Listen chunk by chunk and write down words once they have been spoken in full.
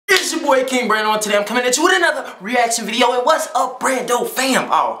boy Kvngbrando, and today I'm coming at you with another reaction video. And what's up, Brando fam?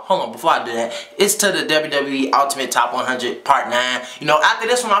 Oh, hold on, before I do that, it's to the WWE Ultimate Top 100 Part 9. You know, after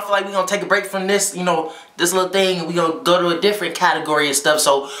this one, I feel like we're gonna take a break from this, you know, this little thing, and we're gonna go to a different category and stuff.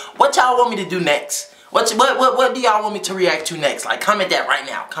 So, what y'all want me to do next? What do y'all want me to react to next? Like, comment that right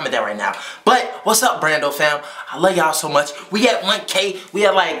now. Comment that right now. But, what's up, Brando fam? I love y'all so much. We at 1K. We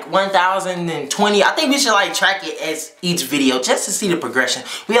at like 1,020. I think we should like track it as each video just to see the progression.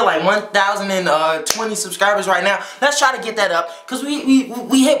 We at like 1,020 subscribers right now. Let's try to get that up. Because we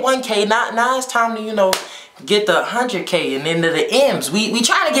hit 1K. Now it's time to, you know, get the 100K and then to the M's. We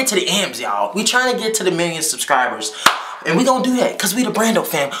trying to get to the M's, y'all. We trying to get to the million subscribers. And we gonna do that because we the Brando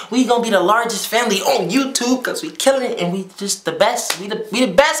fam. We gonna be the largest family on YouTube because we killing it and we just the best. We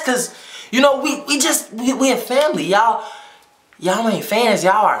the best because, you know, we a family, y'all. Y'all ain't fans,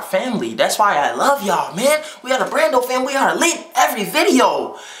 y'all are family. That's why I love y'all, man. We are the Brando fam. We are lit every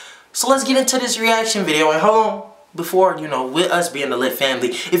video. So let's get into this reaction video. And hold on, before, you know, with us being the lit family,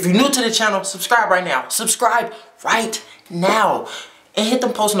 if you're new to the channel, subscribe right now. Subscribe right now. And hit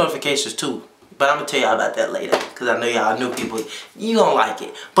them post notifications too. But I'm going to tell y'all about that later, because I know y'all new people, you going to like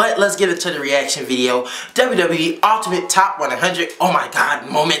it. But let's get into the reaction video. WWE Ultimate Top 100, oh my god,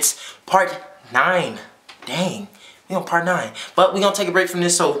 moments, Part 9. Dang, we on Part 9. But we're going to take a break from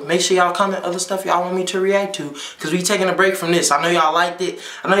this, so make sure y'all comment other stuff y'all want me to react to, because we taking a break from this. I know y'all liked it,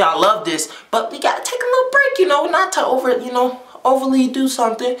 I know y'all love this, but we got to take a little break, you know, not to overly do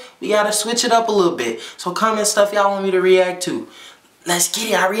something. We got to switch it up a little bit. So comment stuff y'all want me to react to. Let's get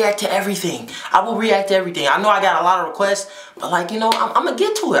it. I react to everything. I will react to everything. I know I got a lot of requests, but like, you know, I'm going to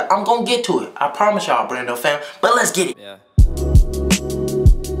get to it. I'm going to get to it. I promise y'all, Brando fam. But let's get it. Yeah.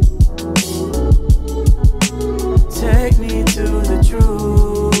 Take me to the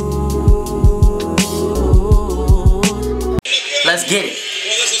truth. Let's get it.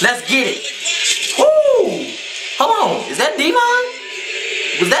 Let's get it. Woo! Hold on. Is that Devon?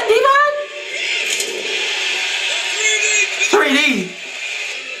 Was that Devon? 3D.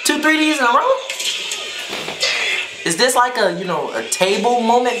 2 3Ds in a row? Is this like a, you know, a table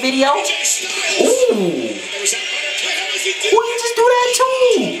moment video? Ooh. Ooh, you just do that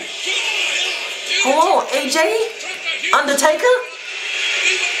too. Hold on, AJ? Undertaker?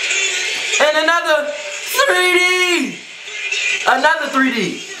 And another 3D. Another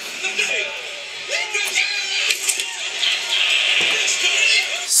 3D.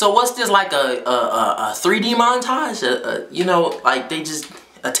 So what's this, like a 3D montage? You know, like they just,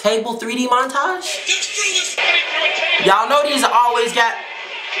 a table 3D montage? Y'all know these always got,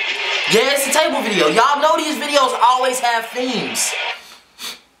 yeah, it's a table video. Y'all know these videos always have themes.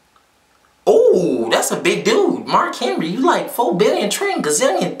 Oh, that's a big dude. Mark Henry, you like 4 billion, trillion,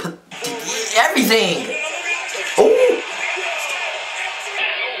 gazillion, everything. Oh.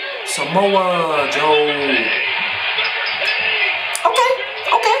 Samoa Joe.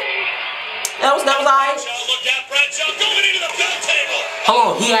 That was alright.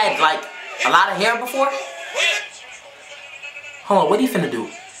 Hold on, he had like a lot of hair before? Hold on, what he finna do?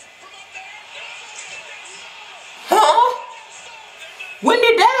 Huh? When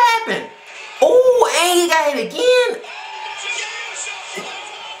did that happen? Oh, and he got hit again.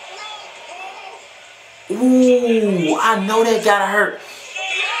 Ooh, I know that gotta hurt.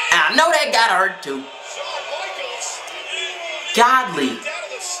 And I know that gotta hurt too. Godly.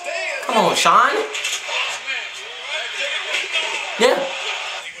 Come on, Sean. Yeah.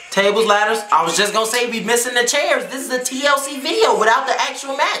 Tables, ladders. I was just gonna say we missing the chairs. This is a TLC video without the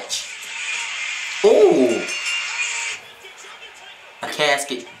actual match. Ooh. A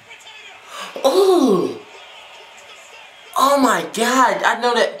casket. Ooh. Oh my god. I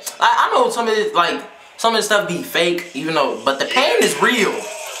know that. I know some of this, like, some of this stuff be fake, even though, but the pain is real.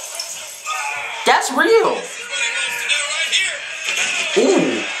 That's real.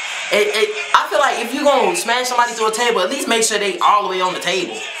 Ooh. I feel like if you're going to smash somebody through a table, at least make sure they all the way on the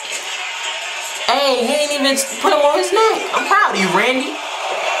table. Hey, he ain't even put him on his neck. I'm proud of you, Randy.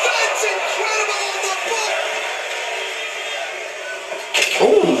 That's incredible.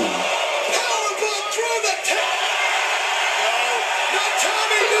 Ooh. Powerbomb through the table. No,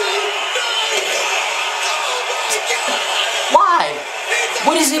 Tommy, no. Oh my God. Why?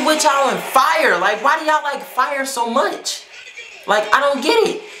 What is it with y'all and fire? Like, why do y'all like fire so much? Like, I don't get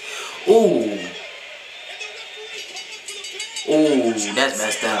it. Ooh. Ooh, that's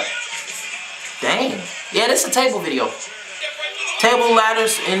messed up. Dang. Yeah, this is a table video. Table,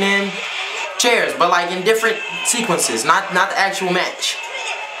 ladders, and then chairs, but like in different sequences, not the actual match.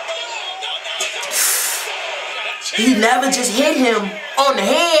 He never just hit him on the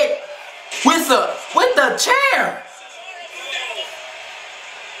head with the chair.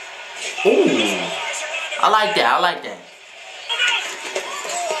 Ooh. I like that. I like that.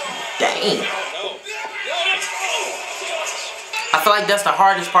 Dang. I feel like that's the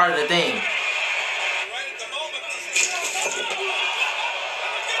hardest part of the thing.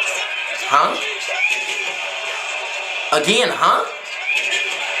 Huh? Again, huh?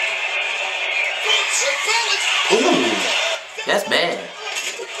 Ooh. That's bad.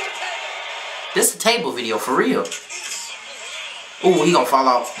 This is a table video, for real. Ooh, he gonna fall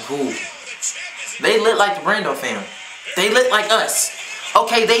off. Ooh. They lit like the Brando fam. They lit like us.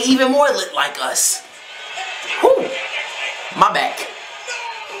 Okay, they even more lit like us. Whoo! My back.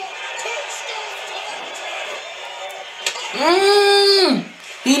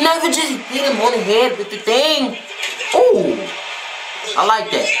 He never just hit him on the head with the thing. Ooh. I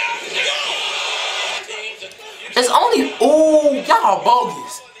like that. It's only, ooh, y'all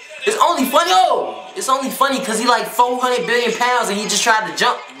bogus. It's only funny, oh! It's only funny because he like 400 billion pounds and he just tried to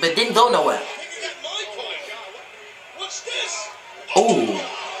jump but didn't go nowhere. Ooh.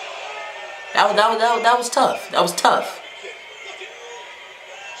 That was tough. That was tough.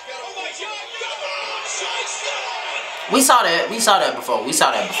 We saw that before. We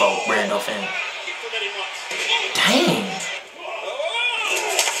saw that before, Brando fan. Dang.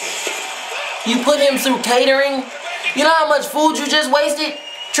 You put him through catering? You know how much food you just wasted?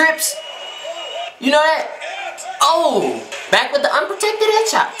 Trips? You know that? Oh, back with the unprotected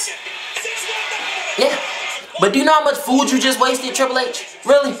headshots. Yeah. But do you know how much food you just wasted, Triple H?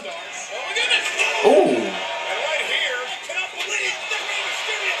 Really? Ooh.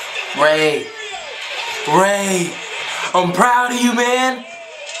 Ray. I'm proud of you, man.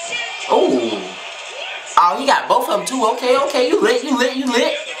 Ooh. Oh, he got both of them too. Okay. You lit.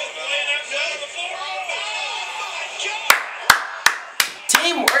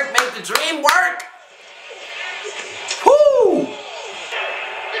 Teamwork make the dream work. Woo!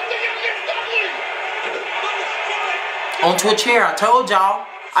 Onto a chair. I told y'all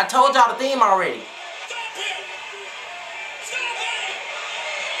the theme already.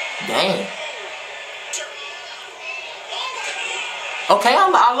 Dang. Okay, I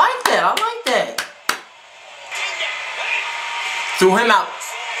like that. Threw him out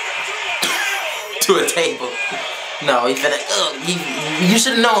to a table. No, he finna. You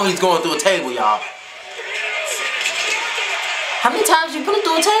should have known he's going through a table, y'all. How many times you put him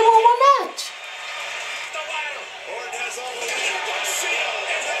through a table in one match?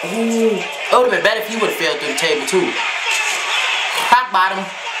 Ooh, it would have been better if he would have fell through the table too. Hot bottom.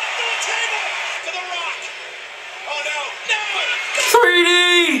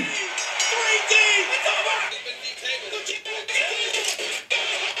 3D!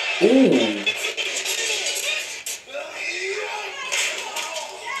 Ooh.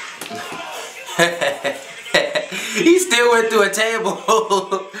 He still went through a table,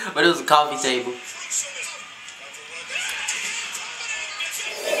 but it was a coffee table.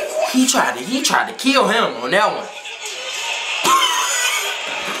 He tried to kill him on that one.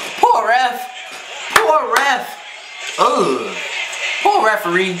 Poor ref. Ugh. Poor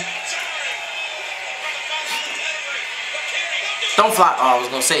referee. Don't fly. Oh, I was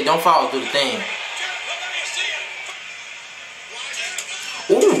gonna say, don't follow through the thing.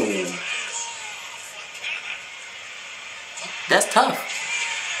 Ooh. That's tough.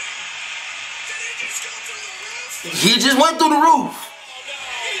 He just went through the roof.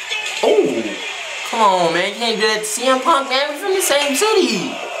 Ooh. Come on, man. You can't do that to CM Punk, man. We're from the same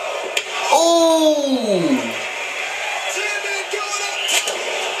city. Ooh.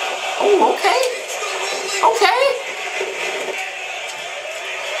 Oh, okay.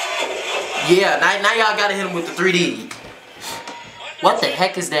 Yeah, now y'all gotta hit him with the 3D. What the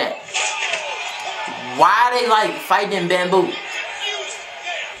heck is that? Why are they like fighting in bamboo?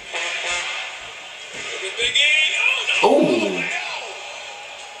 Ooh.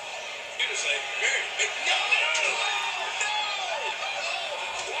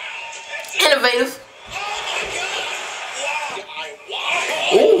 Innovative.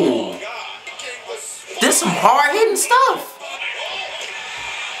 Ooh. This some hard hitting stuff.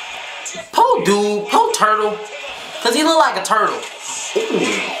 Po turtle. Cause he look like a turtle. Ooh,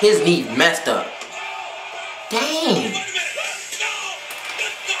 his knee messed up. Dang.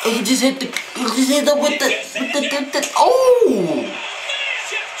 He just hit the with the oh.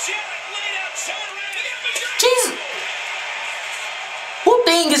 Jesus. Who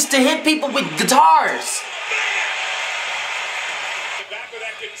thing is to hit people with guitars?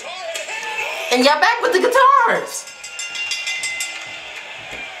 And y'all back with the guitars.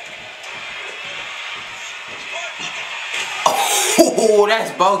 Oh,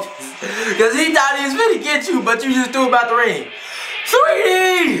 that's bogus. Because he thought he was finna get you, but you just threw him out the ring.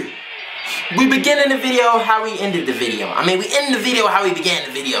 3D! We beginning the video how we ended the video. I mean, we ended the video how we began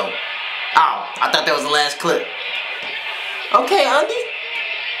the video. Oh, I thought that was the last clip. Okay, Andy.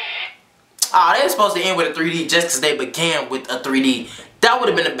 Oh, they were supposed to end with a 3D just because they began with a 3D. That would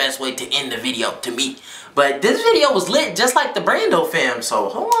have been the best way to end the video to me. But this video was lit just like the Brando fam. So,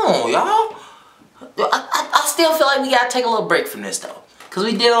 hold on, y'all. I still feel like we gotta take a little break from this, though. Because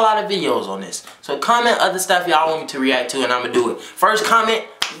we did a lot of videos on this. So, comment other stuff y'all want me to react to, and I'm going to do it. First comment,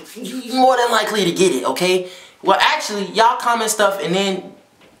 you're more than likely to get it, okay? Well, actually, y'all comment stuff, and then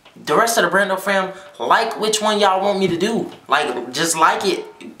the rest of the Brando fam, like which one y'all want me to do. Like, just like it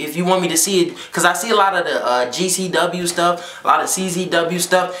if you want me to see it. Because I see a lot of the GCW stuff, a lot of CZW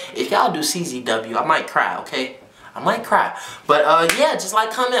stuff. If y'all do CZW, I might cry, okay? I might cry. But, yeah, just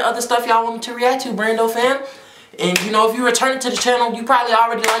like, comment other stuff y'all want me to react to, Brando fam. And, you know, if you return to the channel, you probably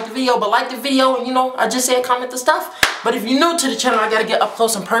already liked the video. But like the video, and, you know, I just said comment the stuff. But if you're new to the channel, I got to get up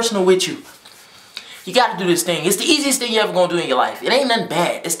close and personal with you. You got to do this thing. It's the easiest thing you're ever going to do in your life. It ain't nothing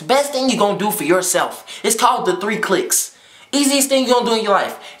bad. It's the best thing you're going to do for yourself. It's called the 3 clicks. Easiest thing you're going to do in your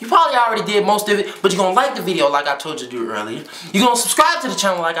life. You probably already did most of it, but you're going to like the video like I told you to do earlier. You're going to subscribe to the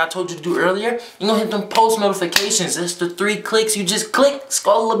channel like I told you to do earlier. You're going to hit them post notifications. It's the 3 clicks. You just click,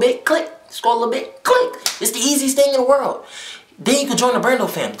 scroll a little bit, click, scroll a little bit, click. It's the easiest thing in the world. Then you can join the Brando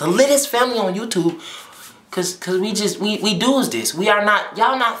fam, the littest family on YouTube. Cause we do this. We are not,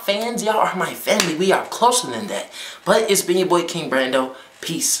 y'all not fans, y'all are my family. We are closer than that. But it's been your boy Kvngbrando.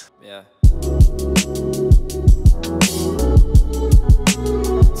 Peace. Yeah.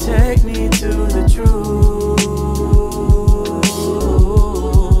 Take me to the truth.